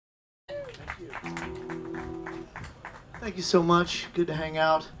Thank you so much. Good to hang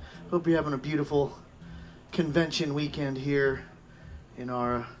out. Hope you're having a beautiful convention weekend here in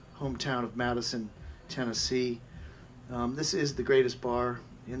our hometown of Madison, Tennessee. This is the greatest bar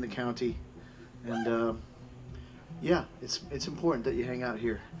in the county, and yeah, it's important that you hang out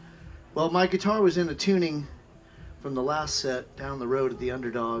here. Well, my guitar was in a tuning from the last set down the road at the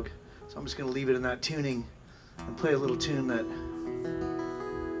Underdog, so I'm just going to leave it in that tuning and play a little tune that,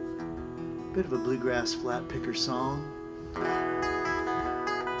 bit of a bluegrass flat picker song.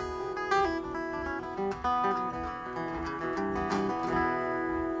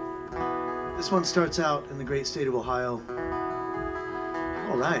 This one starts out in the great state of Ohio.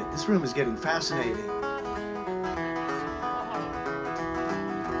 All right, this room is getting fascinating.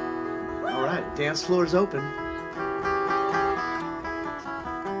 All right, dance floor is open.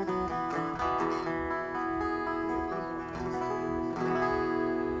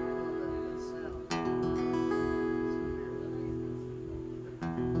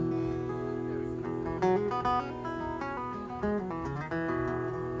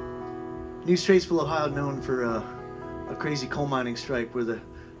 New Straitsville, Ohio, known for a crazy coal mining strike where the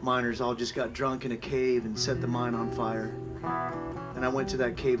miners all just got drunk in a cave and set the mine on fire. And I went to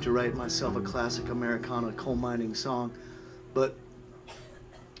that cave to write myself a classic Americana coal mining song, but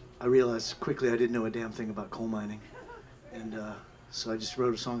I realized quickly I didn't know a damn thing about coal mining. And so I just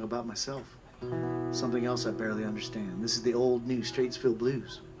wrote a song about myself, something else I barely understand. This is the old New Straitsville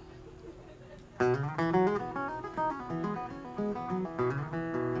Blues.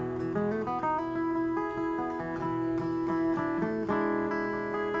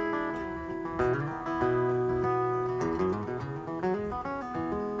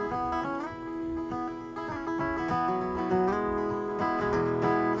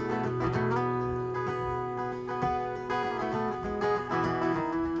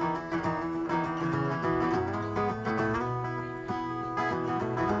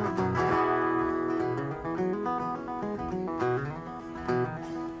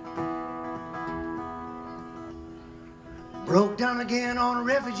 Broke down again on a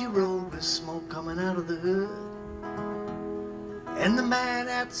refugee road with smoke coming out of the hood. And the man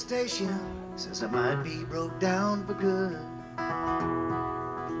at the station says I might be broke down for good.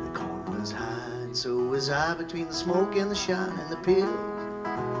 The corn was high and so was I, between the smoke and the shine and the pills.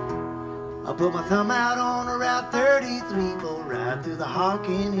 I put my thumb out on a Route 33, go right through the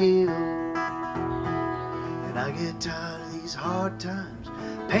Harkin Hill. And I get tired of these hard times,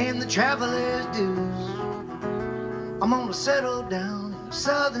 paying the traveler's dues. I'm gonna settle down in a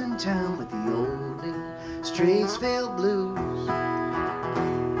southern town with the old New Straitsville Blues.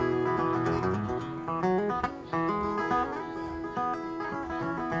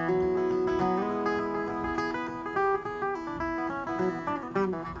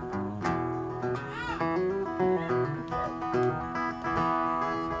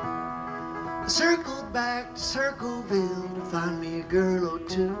 I circled back to Circleville to find me a girl or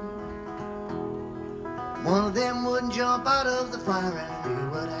two. One of them wouldn't jump out of the fire, and I knew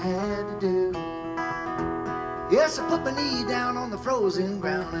what I had to do. Yes, I put my knee down on the frozen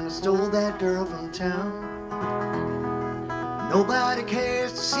ground and I stole that girl from town. Nobody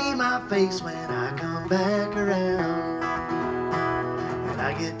cares to see my face when I come back around. And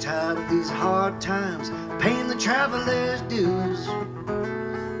I get tired of these hard times, paying the traveler's dues.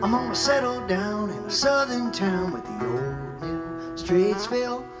 I'm gonna settle down in a southern town with the old New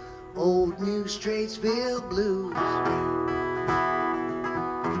Straitsville, old New Straitsville Blues.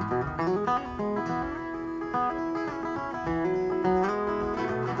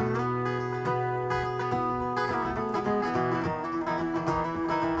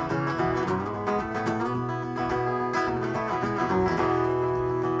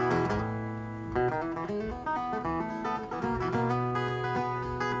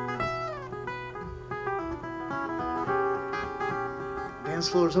 Dance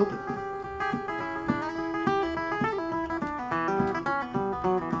floor is open.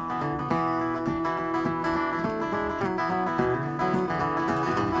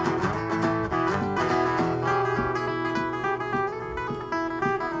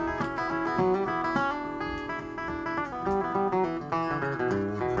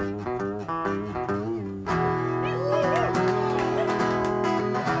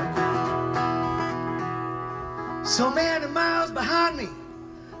 So many miles behind me,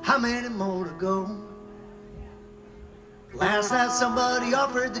 how many more to go? Last night somebody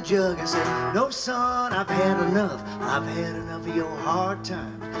offered the jug. I said, no son, I've had enough. I've had enough of your hard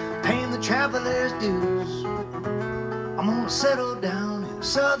times, paying the traveler's dues. I'm gonna settle down in a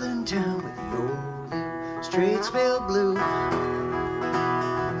southern town with the old New Straitsville Blues.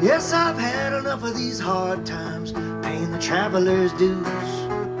 Yes, I've had enough of these hard times, paying the traveler's dues.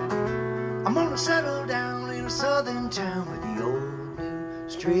 I'm gonna settle down in a southern town with the old New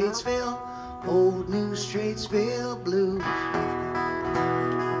Straitsville blues.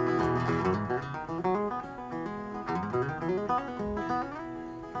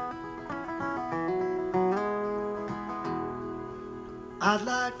 I'd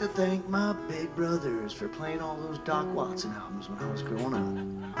like to thank my big brothers for playing all those Doc Watson albums when I was growing up.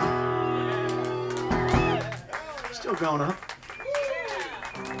 Still growing up.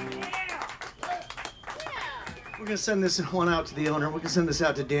 We're gonna send this one out to the owner. We're gonna send this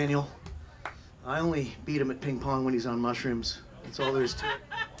out to Daniel. I only beat him at ping pong when he's on mushrooms. That's all there is to it.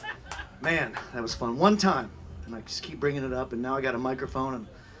 Man, that was fun. One time, and I just keep bringing it up, and now I got a microphone and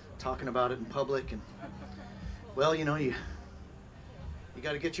talking about it in public. And well, you know, you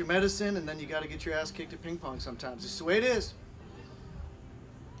got to get your medicine, and then you got to get your ass kicked at ping pong sometimes. It's the way it is.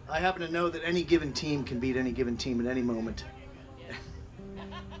 I happen to know that any given team can beat any given team at any moment.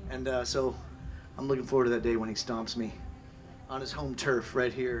 And so I'm looking forward to that day when he stomps me on his home turf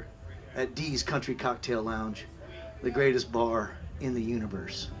right here at Dee's Country Cocktail Lounge, the greatest bar in the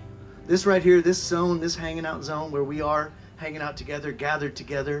universe. This right here, this zone, this hanging out zone where we are hanging out together, gathered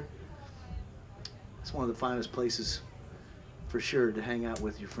together, it's one of the finest places for sure to hang out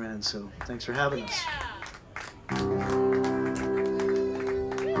with your friends. So thanks for having us.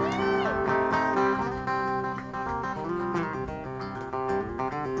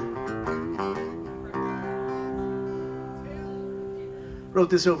 Wrote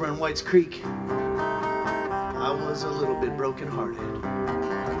this over in White's Creek. I was a little bit brokenhearted.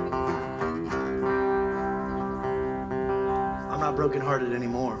 I'm not brokenhearted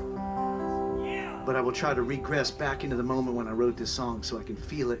anymore, but I will try to regress back into the moment when I wrote this song so I can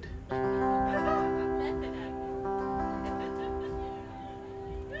feel it.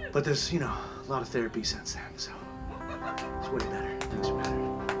 But there's, you know, a lot of therapy since then, so it's way better. Things are better.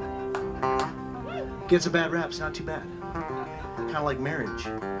 Gets a bad rap, it's not too bad. Kind of like marriage.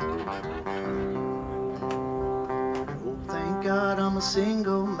 Oh, thank God I'm a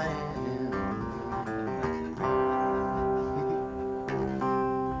single man.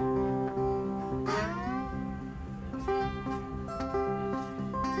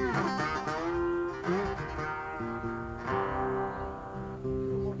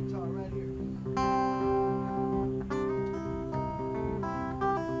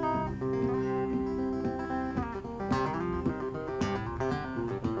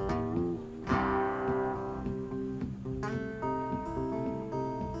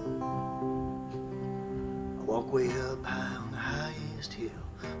 Walk way up high on the highest hill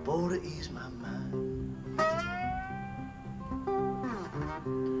for to ease my mind.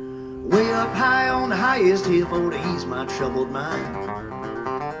 Way up high on the highest hill for to ease my troubled mind.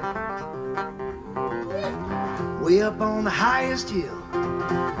 Way up on the highest hill,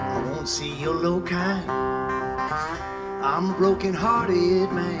 I won't see your low kind. I'm a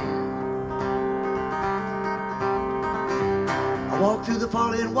broken-hearted man. Walked through the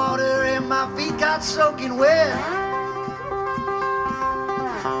falling water and my feet got soaking wet.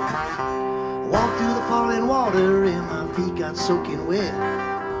 Walked through the falling water and my feet got soaking wet.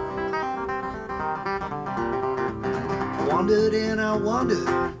 I wandered and I wandered,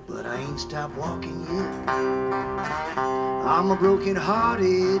 but I ain't stopped walking yet. I'm a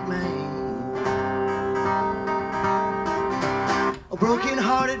broken-hearted man. A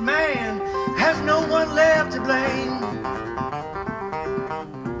broken-hearted man has no one left to blame.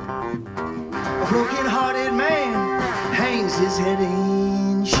 A broken-hearted man hangs his head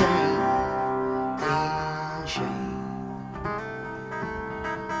in shame, in shame.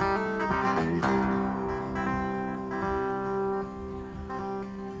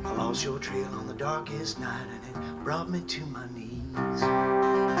 I lost your trail on the darkest night and it brought me to my knees. I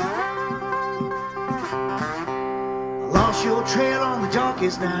lost your trail on the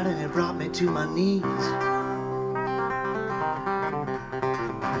darkest night and it brought me to my knees.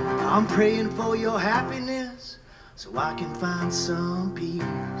 I'm praying for your happiness so I can find some peace,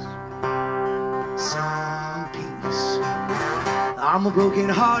 some peace. I'm a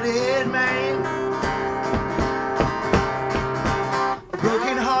broken-hearted man. A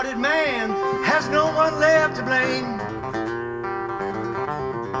broken-hearted man has no one left to blame.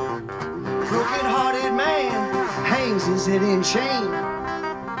 A broken-hearted man hangs his head in shame.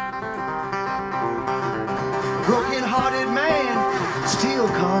 A broken-hearted man still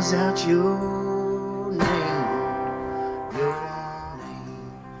calls out your name, your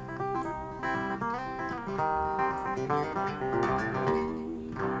name.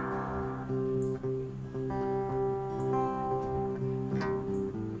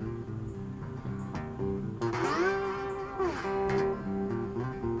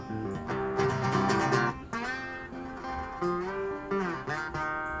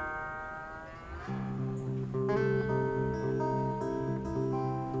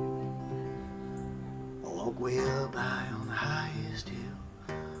 way up high on the highest hill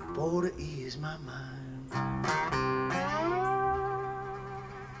for to ease my mind.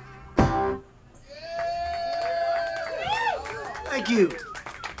 Thank you.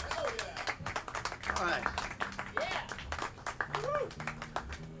 All right.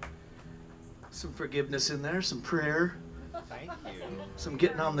 Some forgiveness in there, some prayer. Thank you. Some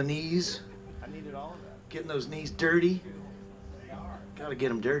getting on the knees. I needed all of that. Getting those knees dirty. Gotta get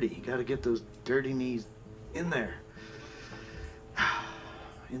them dirty. You gotta get those dirty knees in there.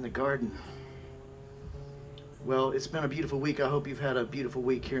 In the garden. Well, it's been a beautiful week. I hope you've had a beautiful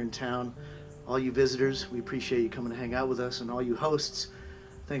week here in town. All you visitors, we appreciate you coming to hang out with us. And all you hosts,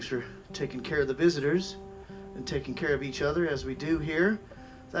 thanks for taking care of the visitors and taking care of each other as we do here.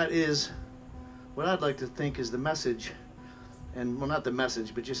 That is what I'd like to think is the message. And, well, not the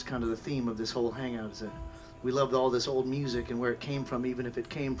message, but just kind of the theme of this whole hangout is that we love all this old music and where it came from, even if it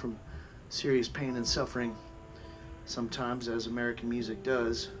came from serious pain and suffering, sometimes, as American music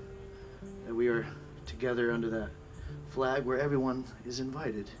does, that we are together under that flag where everyone is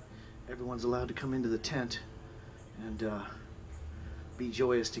invited. Everyone's allowed to come into the tent and be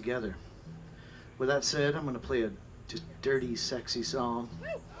joyous together. With that said, I'm going to play a just dirty, sexy song.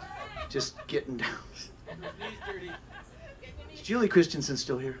 Just getting down. Is Julie Christensen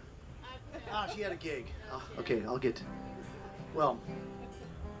still here? Ah, she had a gig. Oh, okay, I'll get. Well,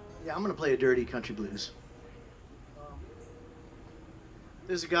 yeah, I'm gonna play a dirty country blues.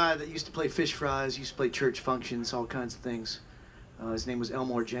 There's a guy that used to play fish fries, used to play church functions, all kinds of things. His name was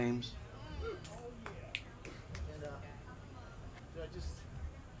Elmore James. And did I just?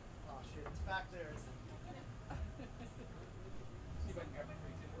 Oh shit, it's back there.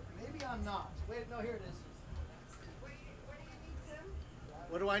 Maybe I'm not. Wait, no, here it is.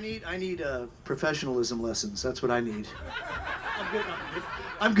 What do I need? I need professionalism lessons. That's what I need.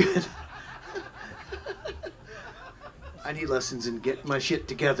 I'm good. I need lessons in getting my shit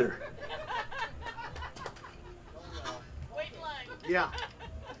together. Wait in line. Yeah.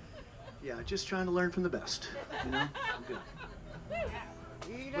 Yeah, just trying to learn from the best. You know? I'm good.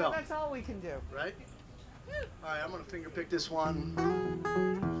 You know, Well, that's all we can do. right? All right, I'm going to finger pick this one.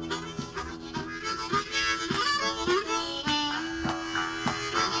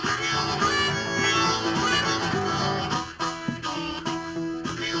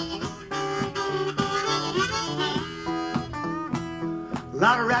 A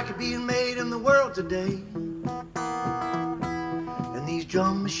lot of racket being made in the world today, and these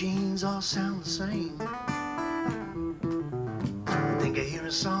drum machines all sound the same. I think I hear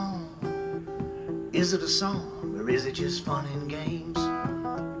a song. Is it a song, or is it just fun and games?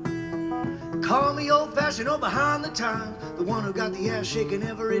 Call me old-fashioned or behind the times. The one who got the ass shaking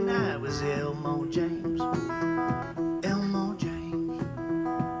every night was Elmo James. Elmo James.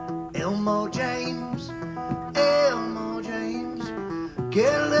 Elmo James. Elmo James.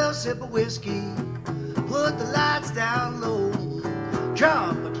 Get a little sip of whiskey, put the lights down low,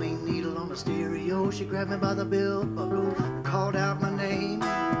 drop a clean needle on the stereo. She grabbed me by the belt buckle, called out my name,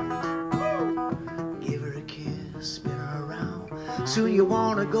 give her a kiss, spin her around. Soon you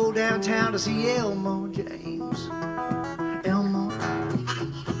wanna go downtown to see Elmo James. Elmo.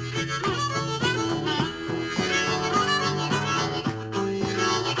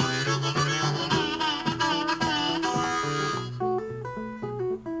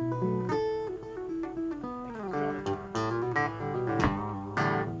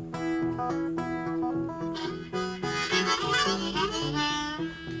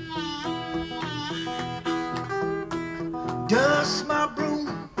 Dust my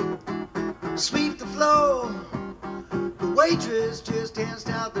broom, sweep the floor. The waitress just danced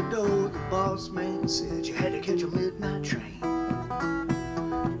out the door. The boss man said you had to catch a midnight train.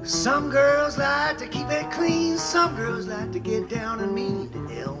 Some girls like to keep it clean, some girls like to get down and mean. And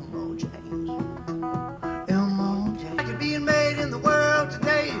Elmo James, Elmo James. Like it being made in the world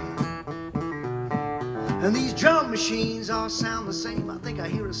today, and these drum machines all sound the same. I think I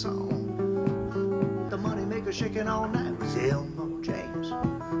hear a song. The money maker shaking all night was Elmo James.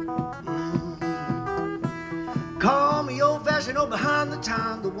 Call me old-fashioned or behind the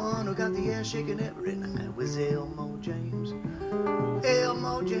time. The one who got the ass shaking every night was Elmo James.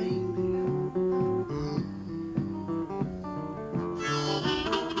 Elmo James.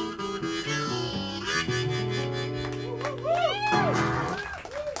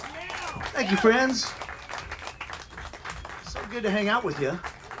 Thank you, friends. So good to hang out with you.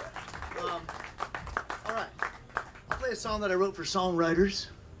 All right, I'll play a song that I wrote for songwriters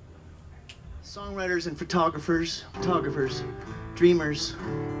and photographers, dreamers,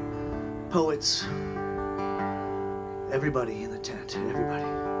 poets, everybody in the tent, everybody.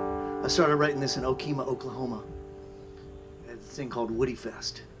 I started writing this in Okemah, Oklahoma, at a thing called Woody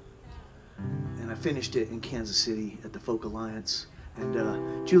Fest. And I finished it in Kansas City at the Folk Alliance.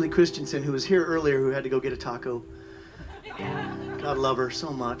 And Julie Christensen, who was here earlier, who had to go get a taco. God love her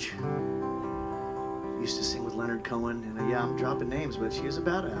so much. Used to sing with Leonard Cohen, and yeah, I'm dropping names, but she was a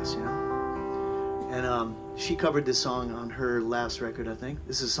badass, you know. And she covered this song on her last record, I think.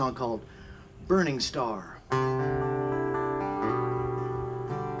 This is a song called Burning Star.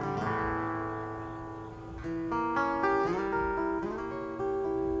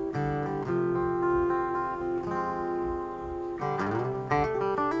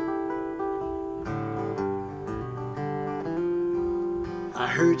 I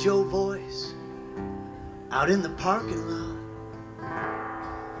heard your voice out in the parking lot.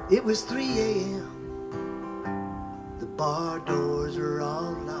 It was 3 a.m. The bar doors are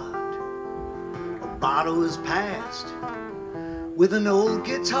all locked. A bottle was passed with an old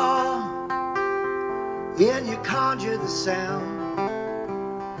guitar, and you conjure the sound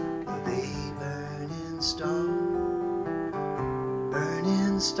of a burning star,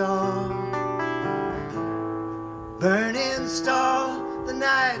 burning star, burning star. The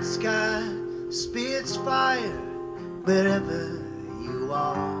night sky spits fire wherever you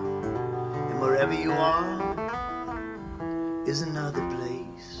are, and wherever you are is another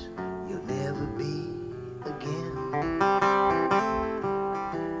place you'll never be again.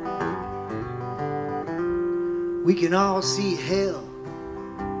 We can all see hell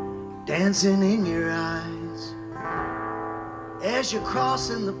dancing in your eyes as you're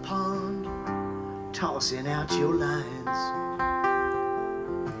crossing the pond, tossing out your lines.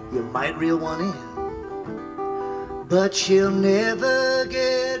 You might reel one in, but she'll never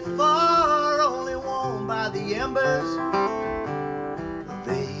get far, only warmed by the embers of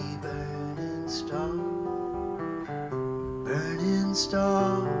a burning star, burning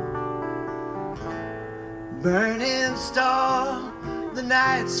star, burning star. The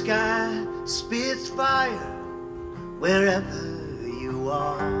night sky spits fire wherever you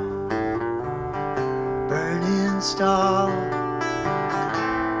are, burning star,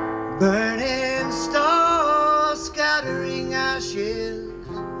 burning star, scattering ashes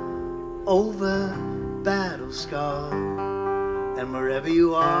over battle scar. And wherever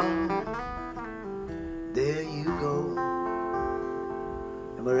you are, there you go.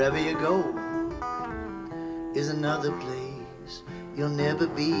 And wherever you go is another place you'll never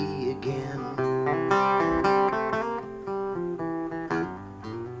be again.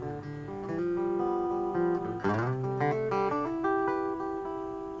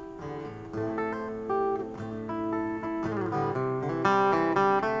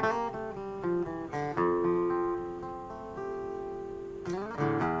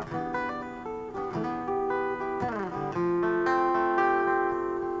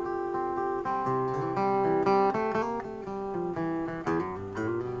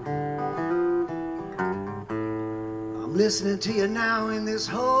 Listening to you now in this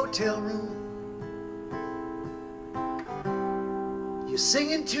hotel room. You're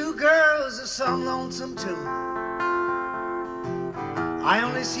singing two girls of some lonesome tune. I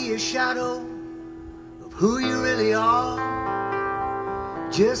only see a shadow of who you really are,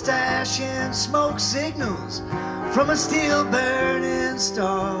 just ash and smoke signals from a still burning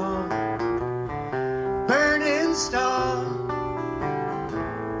star, burning star,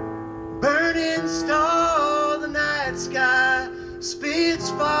 burning star. Sky spits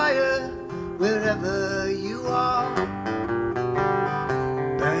fire wherever you are,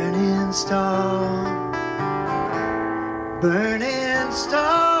 burning star, burning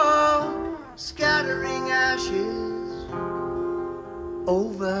star, scattering ashes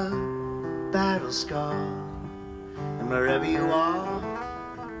over battle scar. And wherever you are,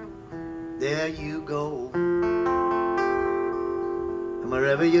 there you go. And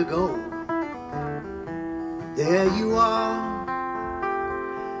wherever you go, there you are.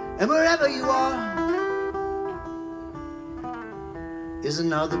 And wherever you are is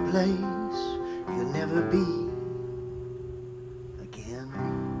another place you'll never be again.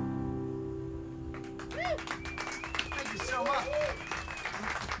 Thank you so much.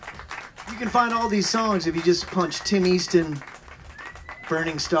 You can find all these songs if you just punch Tim Easton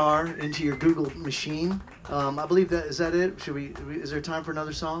Burning Star into your Google machine. I believe that is that it? Is there time for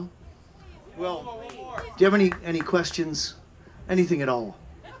another song? Well, do you have any questions? Anything at all?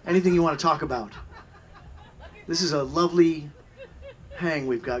 Anything you want to talk about? This is a lovely hang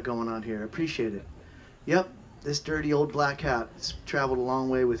we've got going on here. I appreciate it. Yep, this dirty old black hat has traveled a long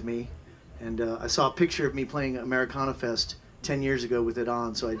way with me. And I saw a picture of me playing Americana Fest 10 years ago with it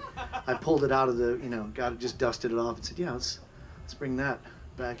on. So I pulled it out of the, just dusted it off and said, yeah, let's bring that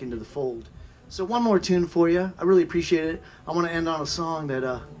back into the fold. So one more tune for you. I really appreciate it. I want to end on a song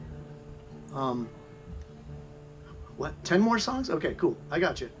that, what, 10 more songs? Okay, cool. I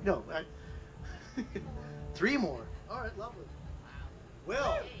got you. No, 3 more. All right, lovely.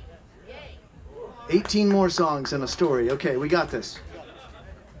 Well, 18 more songs and a story. Okay, we got this.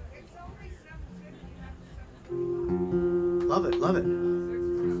 Love it, love it.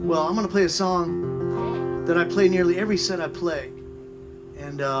 Well, I'm going to play a song that I play nearly every set I play.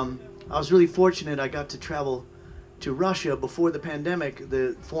 And I was really fortunate. I got to travel to Russia before the pandemic.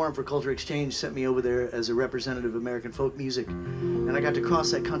 The Forum for Cultural Exchange sent me over there as a representative of American folk music. And I got to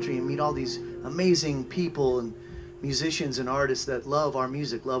cross that country and meet all these amazing people and musicians and artists that love our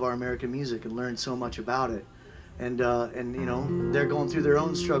music, love our American music, and learn so much about it. And you know, they're going through their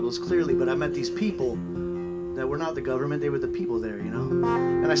own struggles clearly, but I met these people that were not the government, they were the people there, you know.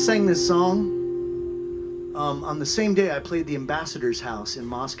 And I sang this song on the same day I played the ambassador's house in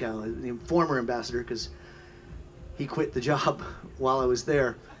Moscow, the former ambassador, because he quit the job while I was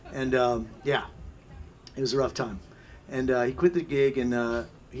there. And yeah, it was a rough time. And he quit the gig, and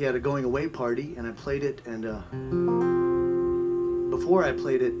he had a going away party, and I played it. And before I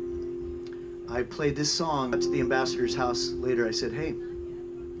played it, I played this song to the ambassador's house later. I said, hey,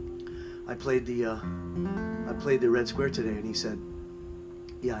 I played the Red Square today. And he said,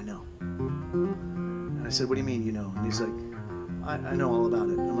 yeah, I know. And I said, what do you mean you know? And he's like, I know all about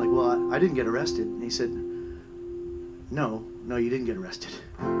it. I'm like, well, I didn't get arrested. And he said, no, you didn't get arrested.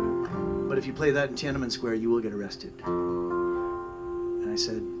 But if you play that in Tiananmen Square, you will get arrested. And I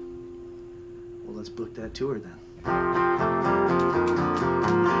said, well, let's book that tour then.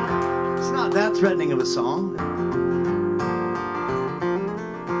 It's not that threatening of a song.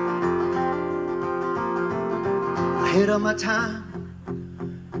 Ahead of my time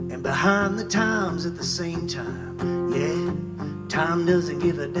and behind the times at the same time. Yeah, time doesn't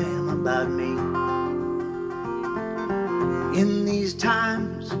give a damn about me. In these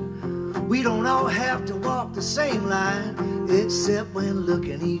times, we don't all have to walk the same line, except when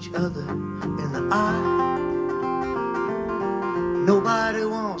looking each other in the eye. Nobody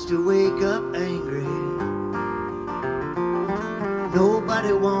wants to wake up angry.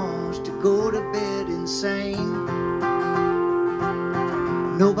 Nobody wants to go to bed insane.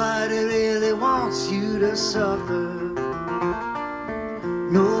 Nobody really wants you to suffer.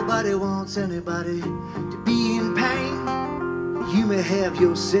 Nobody wants anybody to be in pain. You may have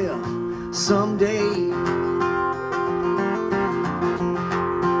yourself someday.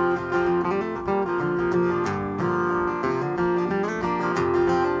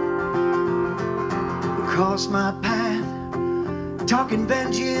 Across my path, talking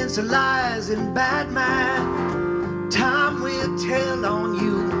vengeance, lies, and bad man. Time will tell on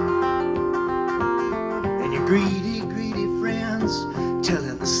you and your greedy, greedy friends,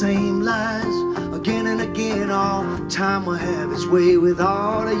 telling the same lies again and again. All time will have its way with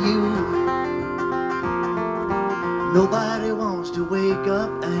all of you. Nobody wants to wake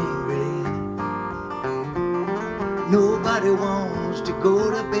up angry. Nobody wants to go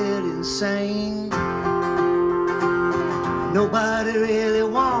to bed insane. Nobody really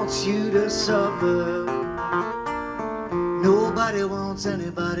wants you to suffer. Nobody wants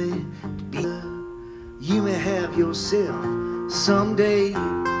anybody to be. You may have yourself someday.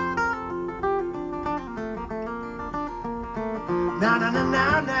 Now, now, now,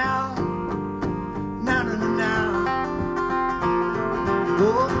 now, now, now, now, now.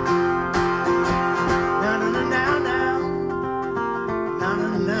 Oh, now, now, now, now, now, now,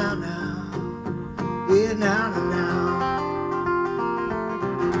 now, now, now, yeah, now, now, now.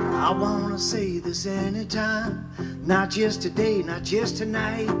 I wanna say this anytime, not just today, not just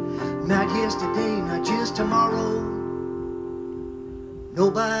tonight, not yesterday, not just tomorrow.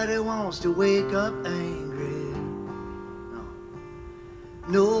 Nobody wants to wake up angry. No.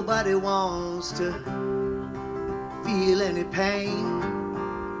 Nobody wants to feel any pain.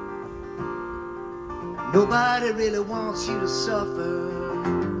 Nobody really wants you to suffer.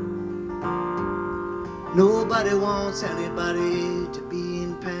 Nobody wants anybody to be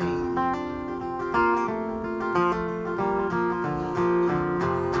in pain.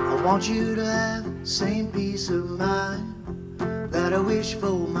 I want you to have the same peace of mind that I wish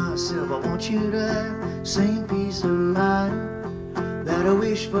for myself. I want you to have the same peace of mind that I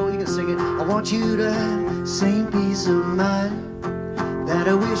wish for. You can sing it. I want you to have the same peace of mind that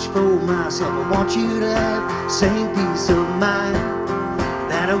I wish for myself. I want you to have the same peace of mind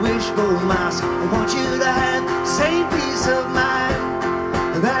that I wish for myself. I want you to have the same peace of mind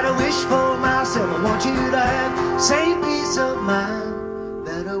that I wish for myself. I want you to have the same peace of mind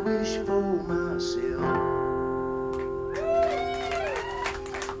that I wish for myself.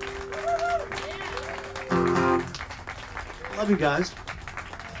 Love you guys.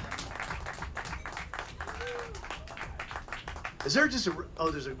 Is there just a? Oh,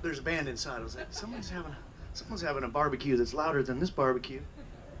 there's a band inside. I was like, someone's having a barbecue that's louder than this barbecue.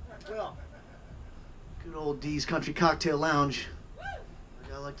 Well, good old D's Country Cocktail Lounge.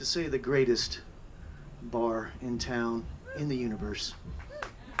 Like I like to say, the greatest bar in town, in the universe.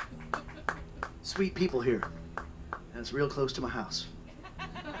 Sweet people here, and it's real close to my house.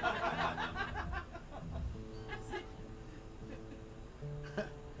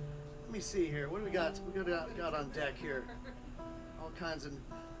 Let me see here. What do we got? We got on deck here. All kinds of.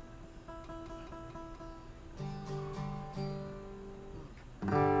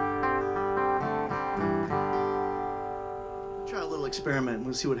 Try a little experiment.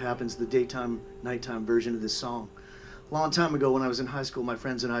 We'll see what happens. The daytime, nighttime version of this song. A long time ago, when I was in high school, my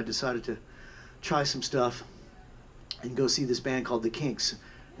friends and I decided to try some stuff and go see this band called the Kinks,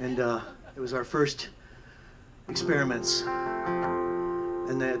 and it was our first experiments.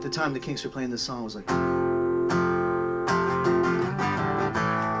 And at the time the Kinks were playing this song, I was like,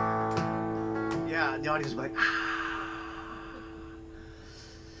 yeah, and the audience was like, ah.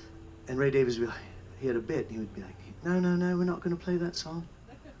 And Ray Davies would be like, he had a bit, and he would be like, no, we're not going to play that song.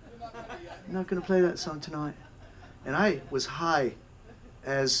 We're not going to play that song tonight. And I was high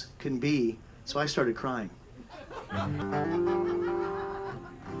as can be, so I started crying.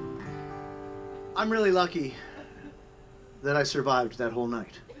 I'm really lucky that I survived that whole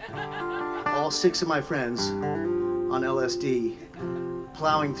night. All 6 of my friends on LSD,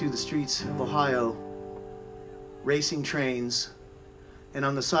 plowing through the streets of Ohio, racing trains, and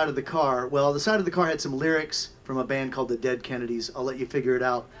on the side of the car, well, the side of the car had some lyrics from a band called the Dead Kennedys. I'll let you figure it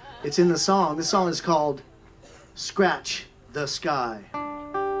out. It's in the song. This song is called Scratch the Sky.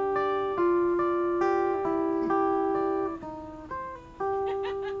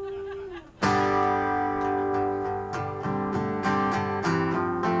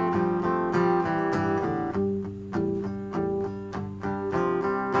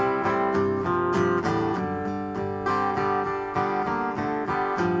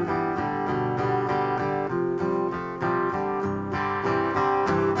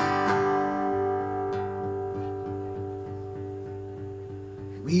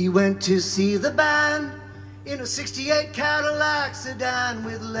 We went to see the band in a '68 Cadillac sedan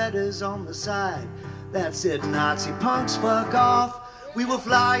with letters on the side that said Nazi punks fuck off. We were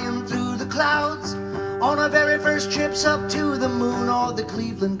flying through the clouds on our very first trips up to the moon or the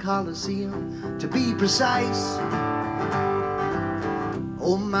Cleveland Coliseum, to be precise.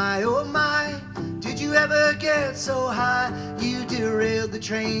 Oh my, did you ever get so high you derailed the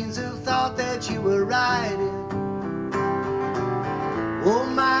trains of thought that you were riding? Oh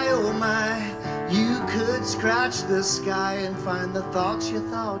my, you could scratch the sky and find the thoughts you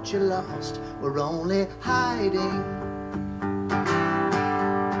thought you lost were only hiding.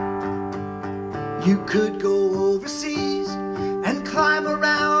 You could go overseas and climb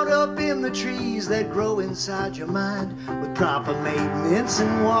around up in the trees that grow inside your mind with proper maintenance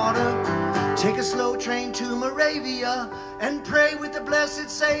and water. Take a slow train to Moravia and pray with the blessed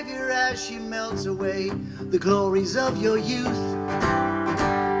Savior as she melts away the glories of your youth.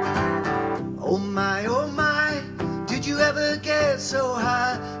 Oh my, did you ever get so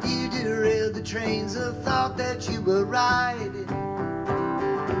high you derailed the trains of thought that you were riding?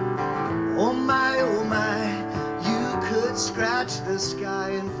 Oh my, you could scratch the sky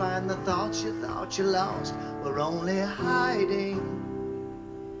and find the thoughts you thought you lost were only hiding.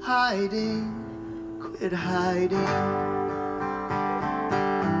 Quit hiding.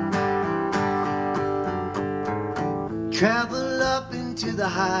 Travel up into the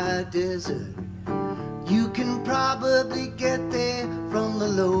high desert. You can probably get there from the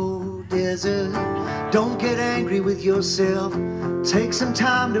low desert. Don't get angry with yourself. Take some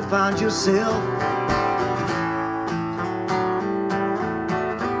time to find yourself.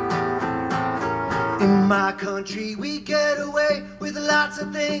 In my country we get away with lots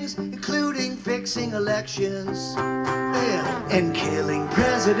of things, including fixing elections, yeah, and killing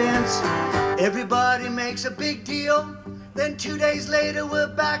presidents. Everybody makes a big deal. Then 2 days later we're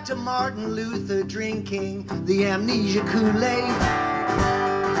back to Martin Luther drinking the amnesia Kool-Aid.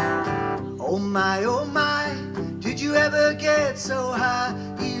 Oh my, did you ever get so high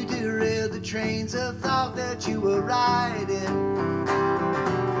you derailed the trains of thought that you were riding?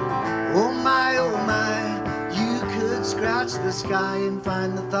 Oh my, you could scratch the sky and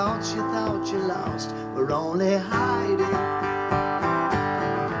find the thoughts you thought you lost were only hiding.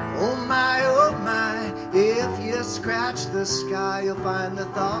 Oh my, if you scratch the sky, you'll find the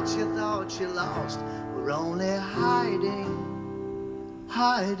thoughts you thought you lost were only hiding.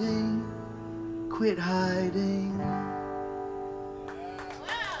 Quit hiding.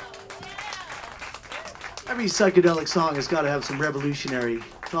 Every psychedelic song has got to have some revolutionary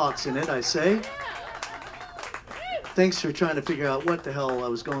thoughts in it, I say. Thanks for trying to figure out what the hell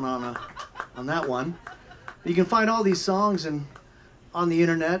was going on that one. You can find all these songs on the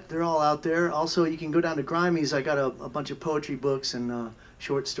internet. They're all out there. Also, you can go down to Grimey's. I got a bunch of poetry books and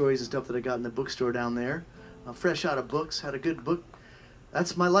short stories and stuff that I got in the bookstore down there. Fresh out of books, had a good book.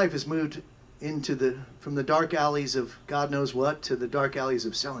 That's my life, has moved from the dark alleys of God knows what to the dark alleys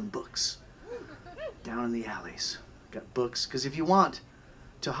of selling books. Down in the alleys. Got books. Because if you want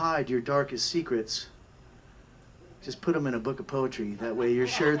to hide your darkest secrets, just put them in a book of poetry. That way you're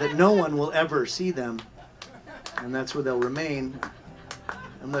sure that no one will ever see them. And that's where they'll remain.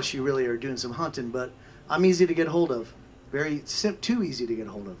 Unless you really are doing some hunting. But I'm easy to get hold of. Too easy to get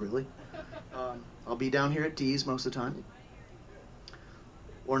hold of, really. I'll be down here at D's most of the time.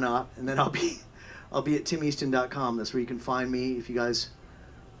 Or not. And then I'll be at timeaston.com. That's where you can find me if you guys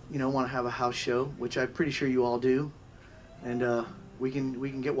want to have a house show, which I'm pretty sure you all do, and we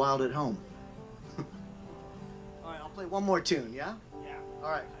can get wild at home. All right, I'll play one more tune, yeah? Yeah.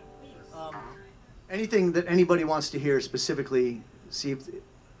 All right. Anything that anybody wants to hear specifically, see if...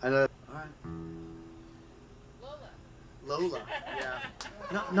 all right. Lola, yeah.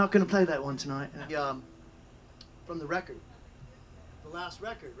 Not going to play that one tonight. From the record. The last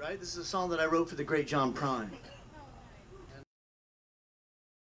record, right? This is a song that I wrote for the great John Prine.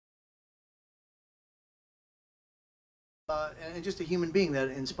 And just a human being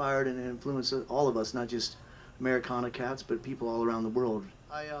that inspired and influenced all of us, not just Americana cats, but people all around the world.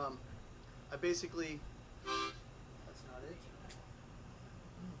 I basically, that's not it.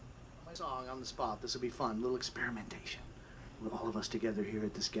 My song on the spot. This will be fun. A little experimentation with all of us together here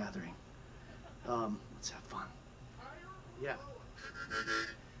at this gathering. Let's have fun. Yeah.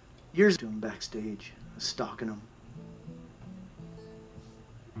 Years doing backstage, stalking them.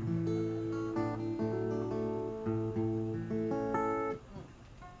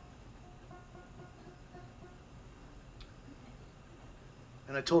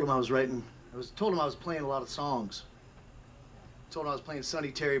 And I told him I was told him I was playing a lot of songs. I told him I was playing Sonny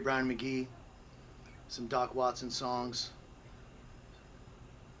Terry, Brian McGee, some Doc Watson songs,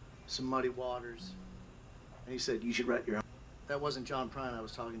 some Muddy Waters. And he said, you should write your own. That wasn't John Prine I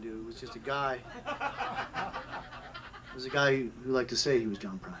was talking to. It was just a guy. It was a guy who liked to say he was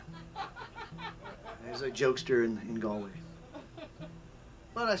John Prine. And he was a jokester in Galway.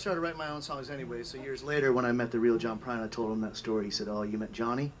 But I started writing my own songs anyway, so years later when I met the real John Prine, I told him that story. He said, oh, you met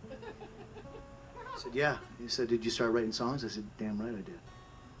Johnny? I said, yeah. He said, did you start writing songs? I said, damn right I did.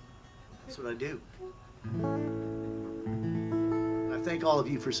 That's what I do. And I thank all of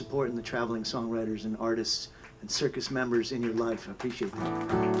you for supporting the traveling songwriters and artists and circus members in your life. I appreciate that.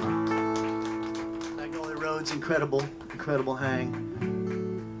 Magnolia Road's incredible, incredible hang.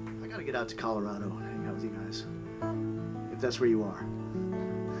 I gotta get out to Colorado and hang out with you guys, if that's where you are.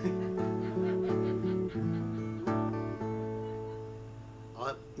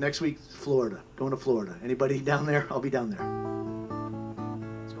 Next week, Florida. Going to Florida. Anybody down there? I'll be down there.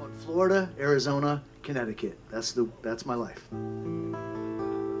 It's going Florida, Arizona, Connecticut. That's my life.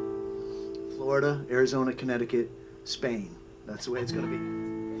 Florida, Arizona, Connecticut, Spain. That's the way it's going to be.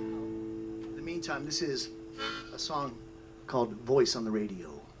 In the meantime, this is a song called Voice on the Radio.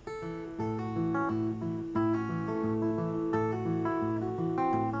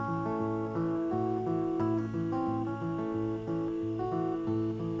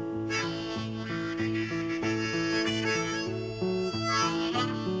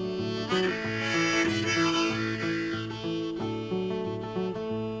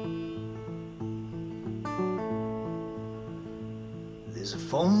 There's a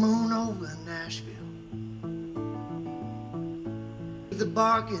full moon over Nashville, the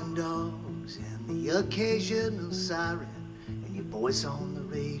barking dogs and the occasional siren, and your voice on the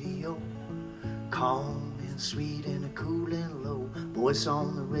radio, calm and sweet and a cool and low. Voice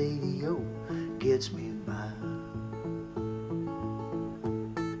on the radio gets me by.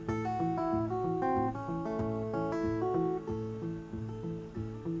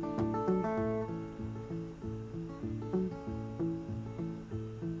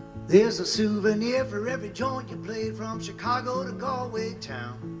 There's a souvenir for every joint you played, from Chicago to Galway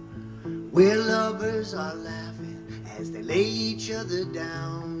town, where lovers are laughing as they lay each other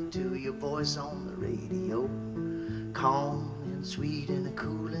down to your voice on the radio, calm and sweet and a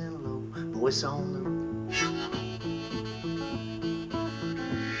cool and low. Voice on the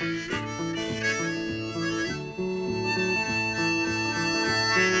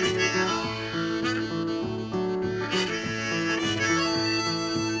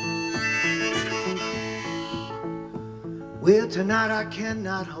well, tonight I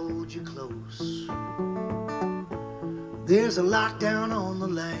cannot hold you close. there's a lockdown on the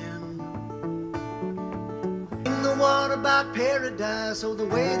land. In the water by paradise, oh, the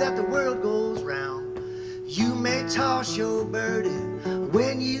way that the world goes round. You may toss your burden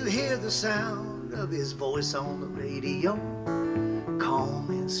when you hear the sound of his voice on the radio. Calm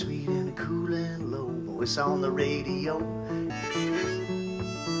and sweet and cool and low, voice on the radio.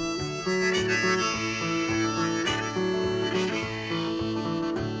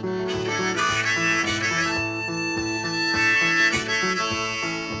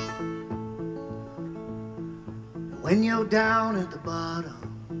 When you're down at the bottom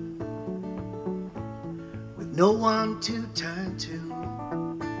with no one to turn to,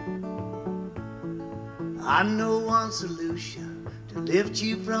 I know one solution to lift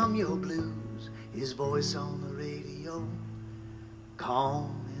you from your blues. His voice on the radio,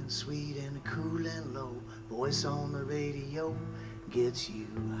 calm and sweet and cool and low, voice on the radio gets you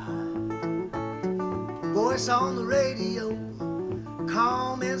high. Voice on the radio,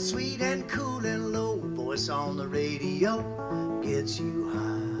 calm and sweet and cool and low, voice on the radio gets you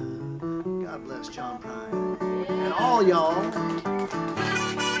high. God bless John Prine and all y'all.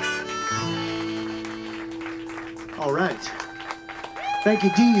 All right. Thank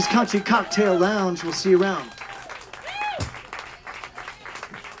you, Dee's Country Cocktail Lounge. We'll see you around.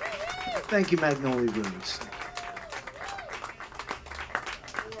 Thank you, Magnolia Rooms.